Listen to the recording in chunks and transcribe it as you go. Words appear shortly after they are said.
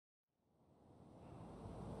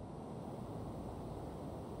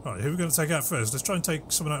Right, who are we going to take out first? Let's try and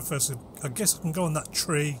take someone out first. I guess I can go on that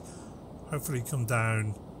tree. Hopefully come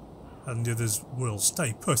down. And the others will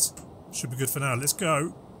stay put. Should be good for now. Let's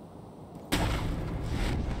go.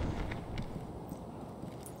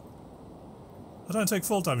 I don't take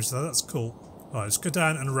full damage though. That's cool. Right, let's go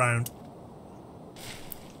down and around.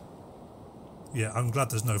 Yeah, I'm glad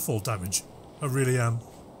there's no full damage. I really am.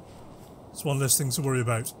 It's one less thing to worry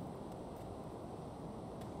about.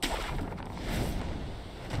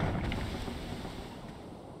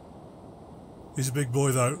 He's a big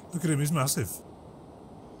boy though. Look at him, he's massive.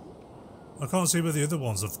 I can't see where the other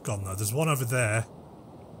ones have gone though. There's one over there.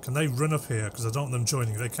 Can they run up here? Because I don't want them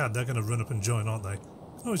joining. If they can, they're going to run up and join, aren't they?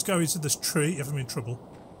 Can always go into this tree if I'm in trouble.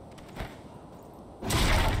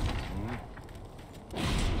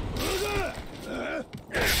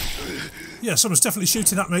 Yeah, someone's definitely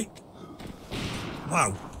shooting at me.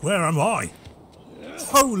 Wow, where am I?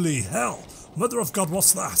 Holy hell! Mother of God,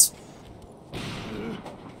 what's that?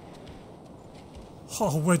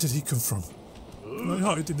 Oh, where did he come from? Can I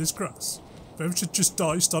hide in this grass? Maybe I should just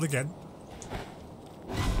die, start again.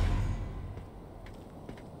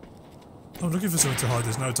 I'm looking for something to hide,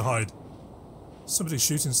 there's no to hide. Somebody's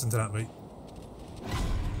shooting something at me.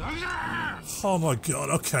 Oh my god,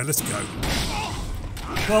 okay, let's go.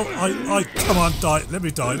 Well, come on, die. Let me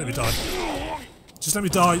die, let me die. Just let me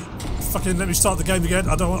die. Fucking let me start the game again.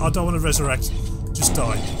 I don't want to resurrect. Just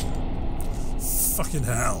die. Fucking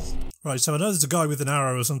hell. Right, so I know there's a guy with an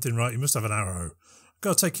arrow or something, right? He must have an arrow. I've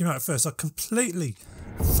got to take him out first. I completely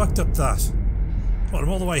fucked up that. What, I'm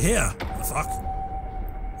all the way here? What the fuck?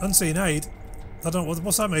 Unseen aid? I don't know,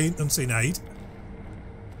 what's that mean, unseen aid?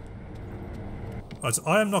 Right, so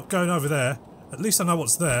I am not going over there. At least I know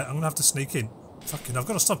what's there. I'm going to have to sneak in. Fucking, I've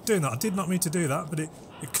got to stop doing that. I did not mean to do that, but it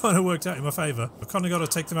kind of worked out in my favour. I've kind of got to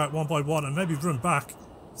take them out one by one and maybe run back.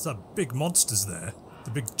 There's that big monster's there. The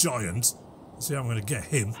big giant. See how I'm going to get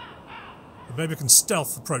him. But maybe I can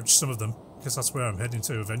stealth approach some of them. Because that's where I'm heading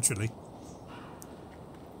to eventually.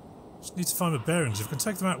 Just need to find my bearings. If I can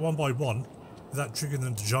take them out one by one without triggering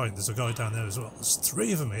them to giant, there's a guy down there as well. There's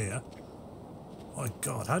 3 of them here. My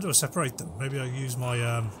god, how do I separate them? Maybe I use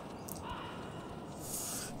my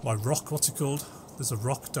my rock, what's it called? There's a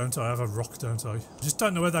rock, don't I? I have a rock, don't I? I just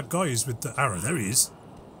don't know where that guy is with the arrow. There he is.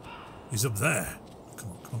 He's up there. Come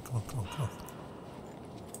on, come on, come on, come on, come on.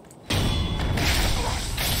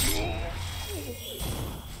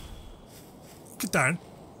 Get down.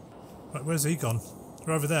 Right, where's he gone?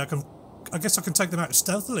 They're over there. I guess I can take them out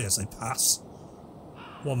stealthily as they pass.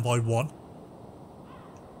 One by one.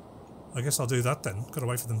 I guess I'll do that then. Got to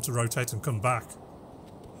wait for them to rotate and come back.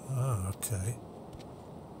 Ah, okay.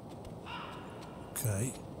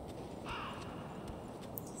 Okay.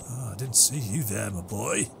 Ah, I didn't see you there, my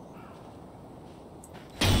boy.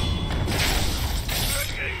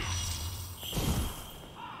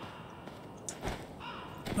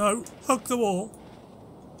 No, hug the wall.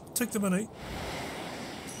 Take the money.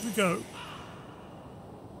 Here we go.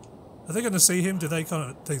 Are they going to see him? Do they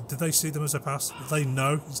did they see them as they pass? Do they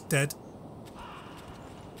know he's dead?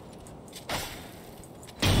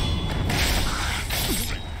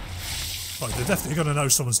 Right, they're definitely going to know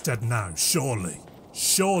someone's dead now. Surely.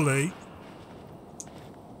 Surely.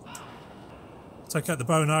 Take out the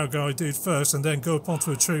bow and arrow guy dude first and then go up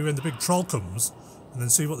onto a tree when the big troll comes and then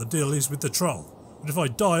see what the deal is with the troll. And if I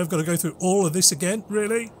die, I've got to go through all of this again?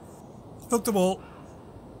 Really? Hook the wall.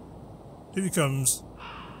 Here he comes.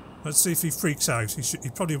 Let's see if he freaks out. He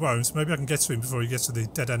probably won't. Maybe I can get to him before he gets to the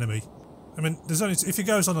dead enemy. I mean, there's only if he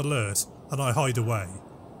goes on alert and I hide away,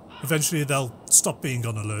 eventually they'll stop being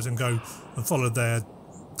on alert and go and follow their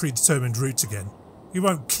predetermined routes again. He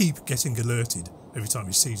won't keep getting alerted every time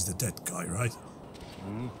he sees the dead guy, right?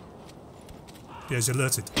 Yeah, he's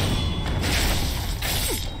alerted. I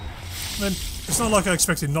mean, it's not like I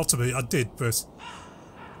expected not to be. I did, but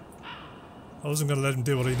I wasn't going to let him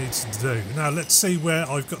do what he needs to do. Now, let's see where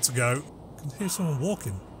I've got to go. I can hear someone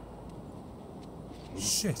walking.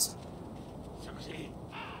 Shit.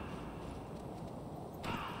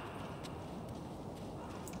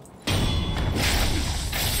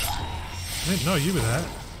 I didn't know you were there.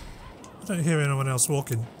 I don't hear anyone else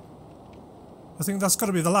walking. I think that's got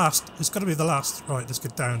to be the last. It's got to be the last. Right, let's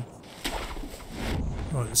get down.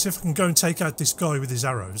 Right, let's see if I can go and take out this guy with his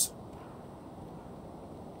arrows.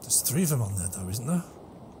 There's 3 of them on there though, isn't there?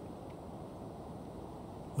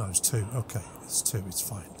 No, it's 2. Okay, it's 2. It's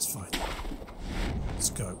fine. It's fine. Let's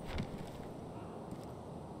go.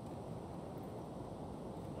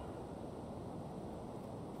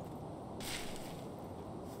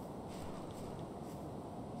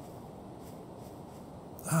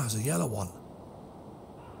 Ah, there's a yellow one.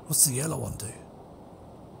 What's the yellow one do?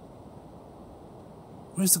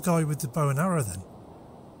 Where's the guy with the bow and arrow then?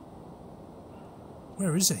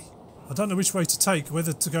 Where is he? I don't know which way to take,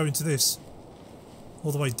 whether to go into this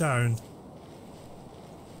all the way down.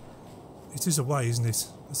 It is a way, isn't it?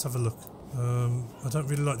 Let's have a look. I don't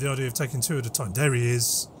really like the idea of taking two at a time. There he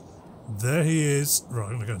is. There he is. Right,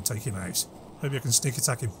 I'm going to go and take him out. Maybe I can sneak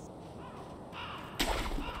attack him.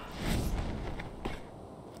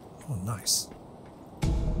 Oh, nice.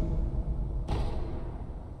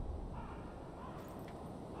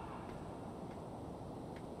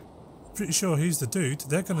 Pretty sure he's the dude.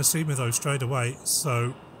 They're going to see me though straight away.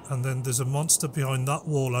 So, and then there's a monster behind that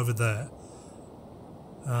wall over there.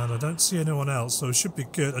 And I don't see anyone else, so it should be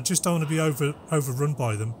good. I just don't want to be overrun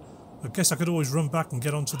by them. I guess I could always run back and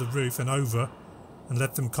get onto the roof and over and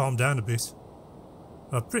let them calm down a bit.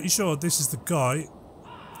 I'm pretty sure this is the guy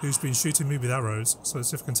who's been shooting me with arrows, so let's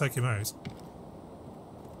see if I can take him out.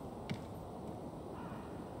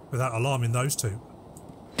 Without alarming those two.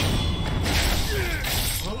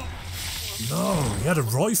 No, he had a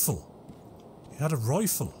rifle. He had a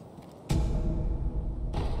rifle.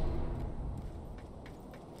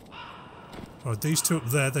 Right, these two up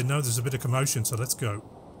there, they know there's a bit of commotion, so let's go.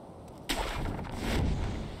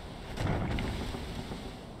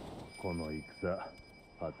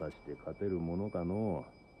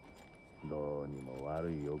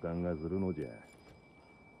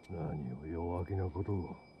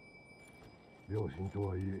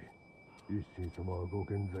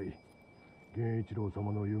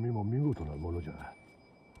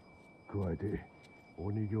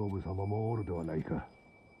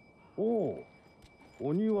 Oh,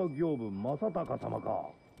 鬼は行部正隆様か。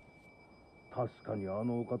確かにあ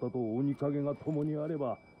のお方と鬼影が共にあれ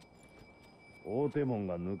ば、大手門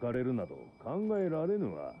が抜かれるなど考えられ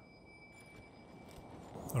ぬわ。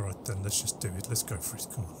Alright then, let's just do it. Let's go for it.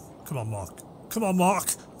 Come on. Come on, Mark. Come on,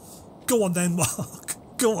 Mark! Go on then, Mark!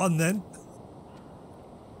 Go on then!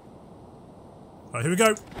 Right, here we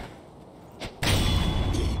go!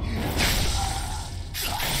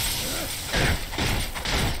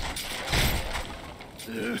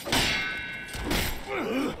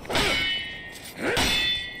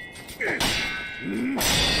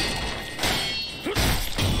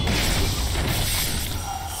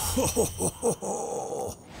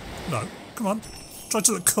 No, come on. Tried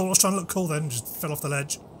to look cool. I was trying to look cool then, just fell off the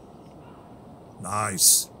ledge.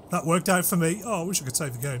 Nice. That worked out for me. Oh, I wish I could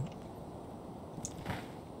save the game.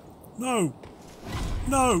 No.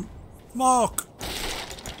 No. Mark.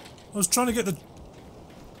 I was trying to get the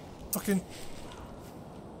fucking...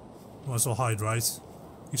 Might as well hide, right?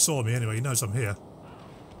 He saw me anyway. He knows I'm here.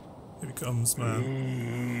 Here he comes,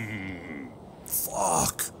 man.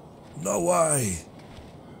 Fuck. No way.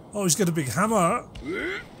 Oh, he's got a big hammer.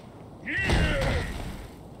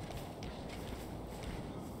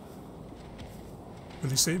 Will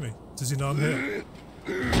he see me? Does he know I'm here?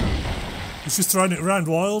 He's just throwing it around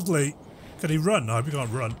wildly. Can he run? No, he can't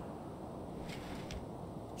run.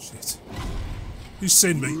 Shit. He's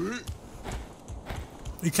seen me.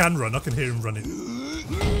 He can run. I can hear him running.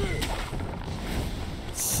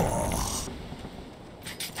 Oh.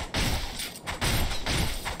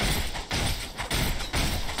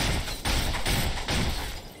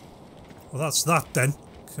 Well, that's that then.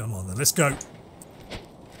 Come on then, let's go.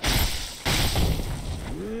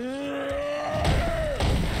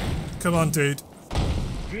 Come on, dude.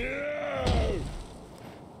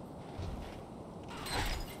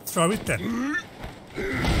 Throw it then.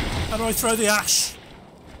 How do I throw the ash?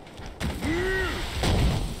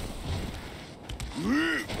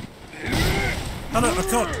 I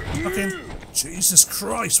can't. Fucking Jesus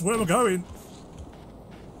Christ, where am I going?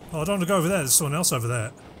 Oh, I don't want to go over there. There's someone else over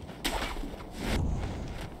there.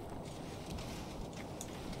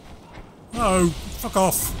 No, fuck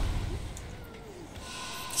off.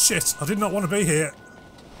 Shit, I did not want to be here.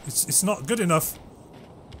 It's not good enough.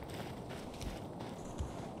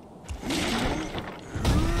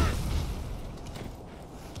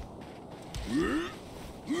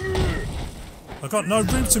 I got no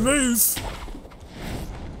room to move.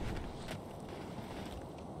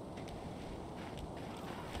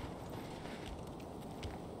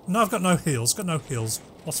 No, I've got no heals. Got no heals.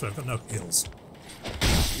 Whatsoever, I've got no heals.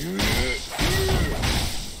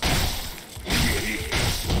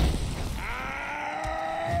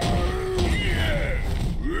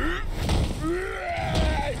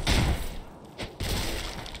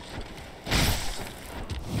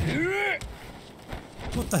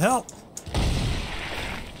 What the hell?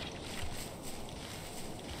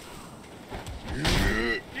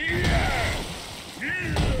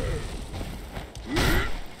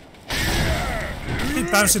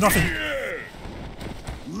 Keep bouncing off him.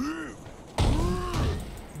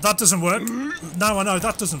 That doesn't work. Now I know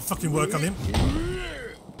that doesn't fucking work on him.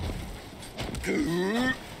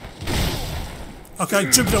 Okay,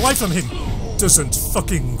 jumping away from him doesn't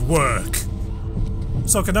fucking work.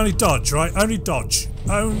 So I can only dodge, right? Only dodge.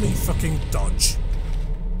 Only fucking dodge.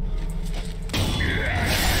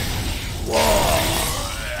 Whoa.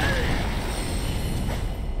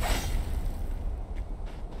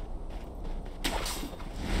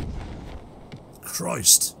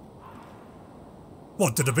 Christ.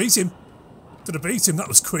 What, did I beat him? Did I beat him? That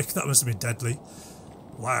was quick. That must have been deadly.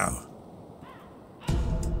 Wow.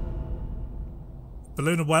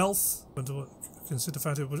 Balloon of wealth? Consider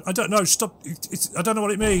fountain. I don't know. Stop. I don't know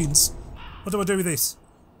what it means. What do I do with this?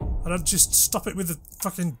 I don't just stop it with the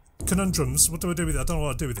fucking conundrums. What do I do with it? I don't know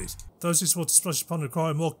what I do with it. Those who want to splash upon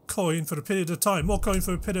require more coin for a period of time. More coin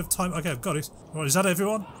for a period of time. Okay, I've got it. Right, is that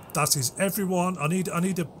everyone? That is everyone. I need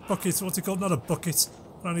a bucket. What's it called? Not a bucket.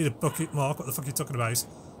 I don't need a bucket, Mark. What the fuck are you talking about?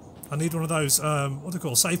 I need one of those, what do they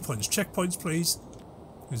call save points? Checkpoints, please.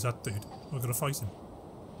 Who's that dude? We're gonna fight him.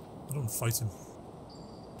 I don't want to fight him.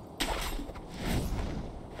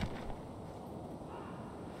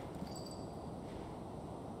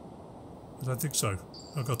 I don't think so.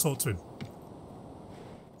 I've got to talk to him.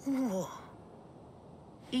 Oh,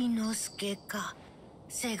 Inosuke ka,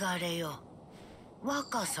 Segare yo.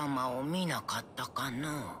 Waka-sama o minakatta ka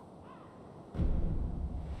no?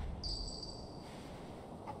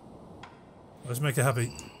 Let's make it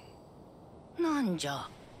happy. なんじゃ、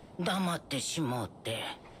黙ってしもって。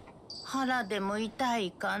腹でも痛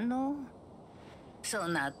いかの？そ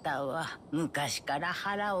なたは昔から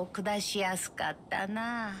腹を下しやすかった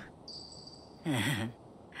な。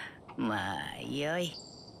まあよい。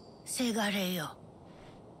せがれよ。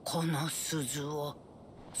この鈴を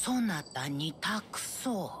そなたに託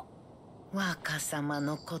そう。若様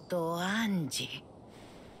のことを案じ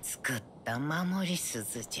作った守り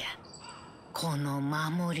鈴じゃ。この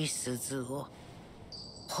守り鈴を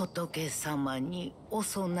仏様にお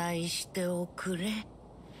供えしておくれ。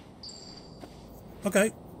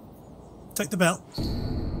Okay. Take the belt.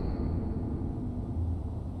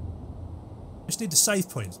 I just need a save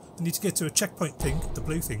point. I need to get to a checkpoint thing, the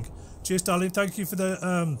blue thing. Cheers, darling. Thank you for the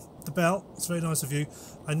belt. It's very nice of you.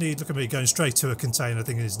 I need, look at me, going straight to a container. I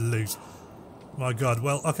think it is loot. My god.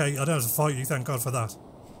 Well, okay, I don't have to fight you. Thank God for that.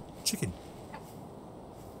 Chicken.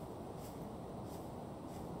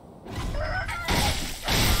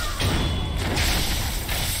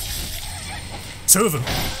 Two of them.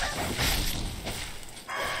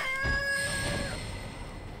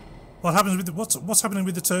 What happens with the, what's happening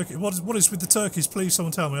with the turkey? What is with the turkeys? Please,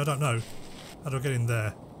 someone tell me. I don't know. How do I get in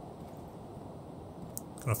there?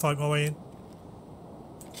 Can I fight my way in?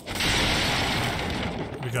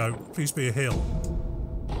 Here we go. Please be a heal.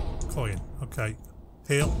 Coin. Okay.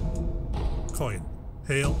 Heal. Coin.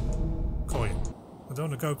 Heal. Coin. I don't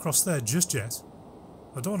want to go across there just yet.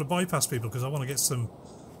 I don't want to bypass people because I want to get some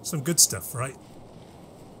good stuff, right?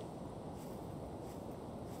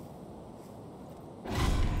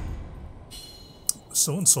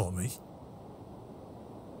 Someone saw me.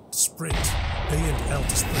 Sprint. B and L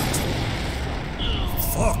to sprint.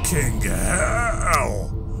 Fucking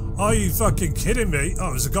hell! Are you fucking kidding me? Oh,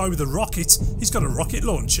 there's a guy with a rocket. He's got a rocket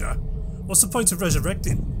launcher. What's the point of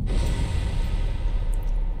resurrecting?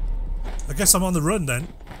 I guess I'm on the run then.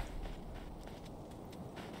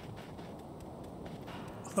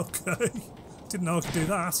 Okay. Didn't know I could do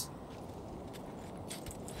that.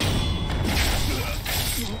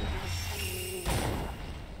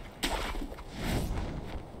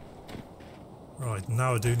 Right,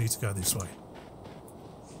 now I do need to go this way.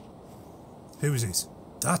 Who is it?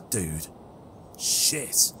 That dude.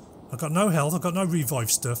 Shit. I've got no health, I've got no revive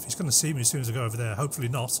stuff. He's going to see me as soon as I go over there. Hopefully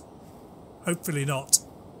not. Hopefully not.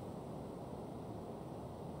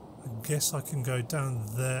 I guess I can go down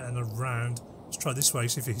there and around. Let's try this way,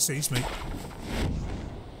 see if he sees me.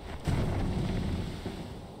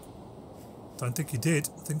 Don't think he did.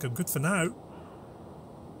 I think I'm good for now.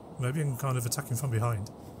 Maybe I can kind of attack him from behind.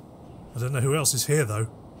 I don't know who else is here though.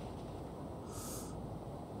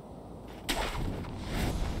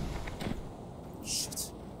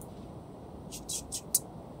 Shit. Shit.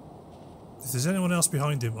 If there's anyone else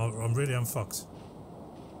behind him, I'm really fucked.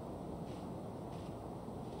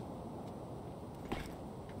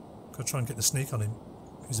 Gotta try and get the sneak on him.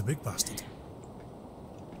 He's a big bastard.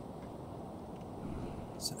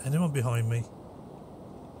 Is there anyone behind me?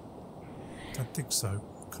 Don't think so.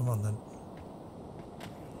 Come on then.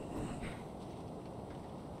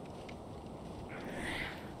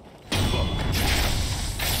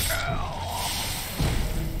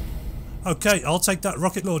 Okay, I'll take that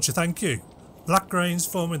rocket launcher, thank you. Black grains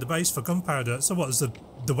forming the base for gunpowder. So what, is the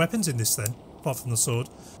the weapons in this then, apart from the sword.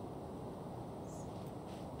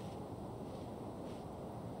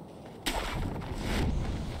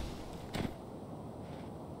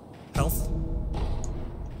 Health.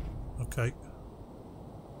 Okay.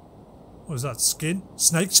 What is that? Skin?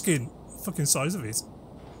 Snake skin. Fucking size of it.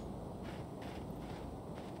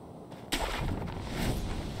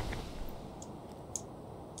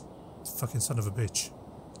 Fucking son of a bitch.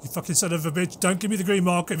 You fucking son of a bitch. Don't give me the green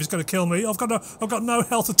marker if it's gonna kill me. I've got no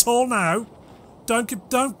health at all now. Don't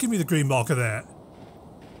give me the green marker there.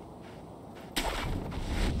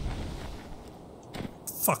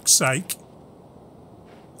 Fuck's sake.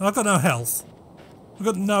 I've got no health. I've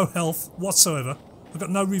got no health whatsoever. I've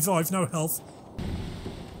got no revive, no health.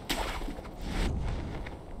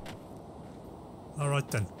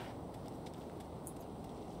 Alright then.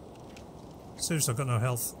 Seriously, I've got no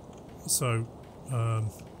health. So, I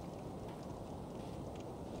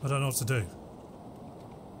don't know what to do.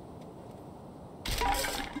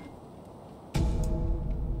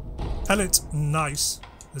 Pellet, nice.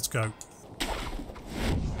 Let's go.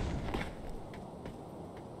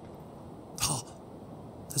 Oh,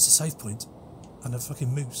 there's a save point and a fucking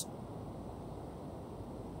moose.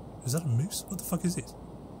 Is that a moose? What the fuck is it?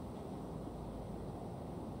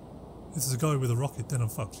 If there's a guy with a rocket, then I'm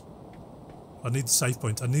fucked. I need the save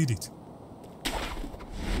point. I need it.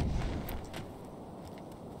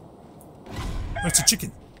 Oh, it's a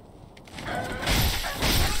chicken.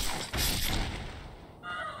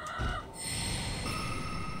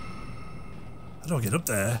 How do I get up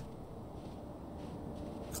there?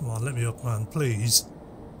 Come on, let me up, man. Please.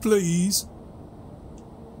 Please.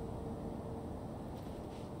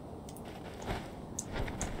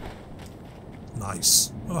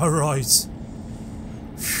 Nice. Alright.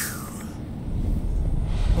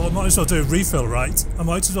 Well, I might as well do a refill, right? I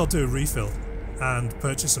might as well do a refill and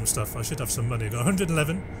purchase some stuff. I should have some money. I got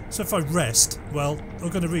 111. So if I rest, well, I'm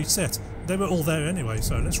going to reset. They were all there anyway,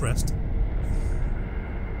 so let's rest.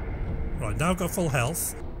 Right, now I've got full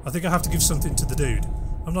health. I think I have to give something to the dude.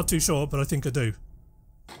 I'm not too sure, but I think I do.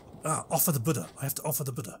 Ah, offer the Buddha. I have to offer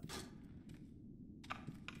the Buddha.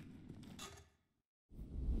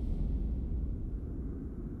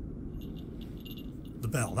 The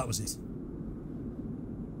bell, that was it.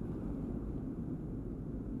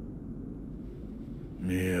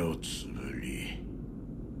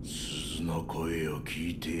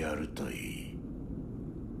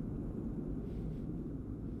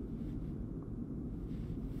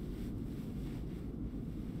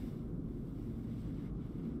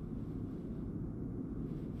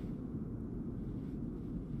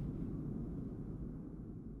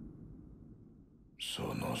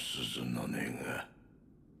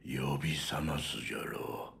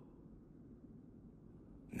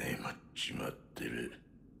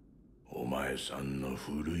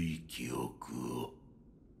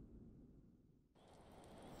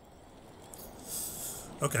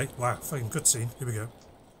 Okay, wow, fucking cutscene. Here we go.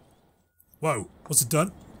 Whoa, what's it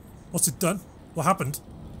done? What's it done? What happened?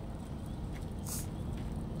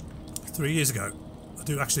 3 years ago. I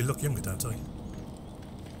do actually look younger, don't I?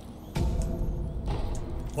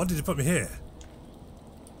 Why did he put me here?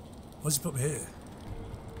 Why did he put me here?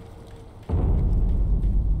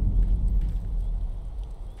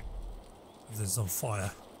 Everything's on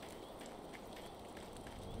fire.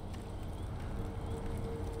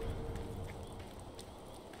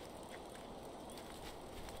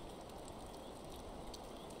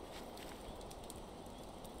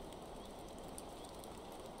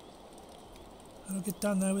 How do I get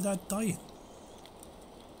down there without dying?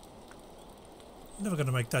 I'm never going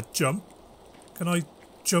to make that jump. Can I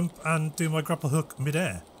jump and do my grapple hook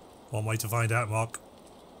mid-air? One way to find out, Mark.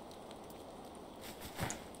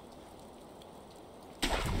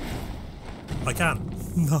 I can.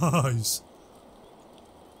 Nice.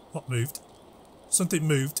 What moved? Something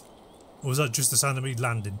moved. Or was that just the sound of me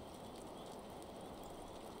landing?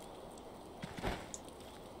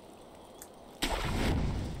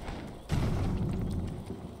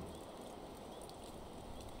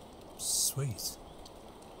 Sweet.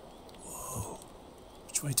 Whoa.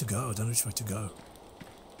 Which way to go? I don't know which way to go.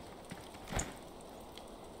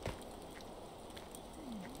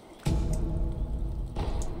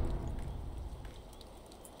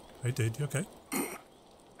 Hey dude, you okay?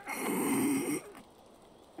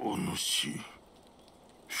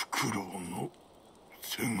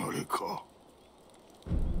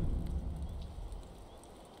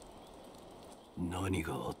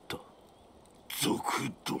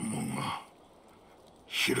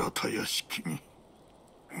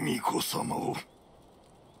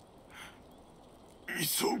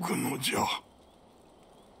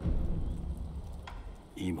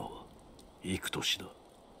 今は幾年だ。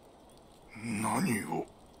何を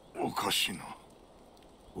おかしな。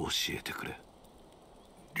教えてくれ。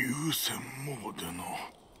流線詣での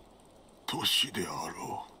年であ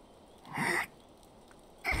ろ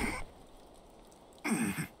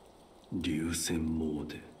う。流線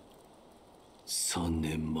詣3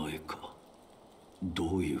年前か。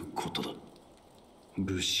どういうことだ。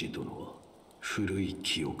武士殿は古い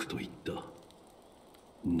記憶と言った。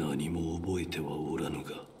何も覚えてはおらぬ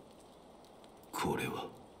が、これは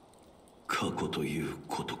過去という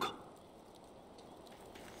ことか。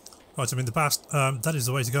Right, I mean the past, that is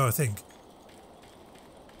the way to go, I think.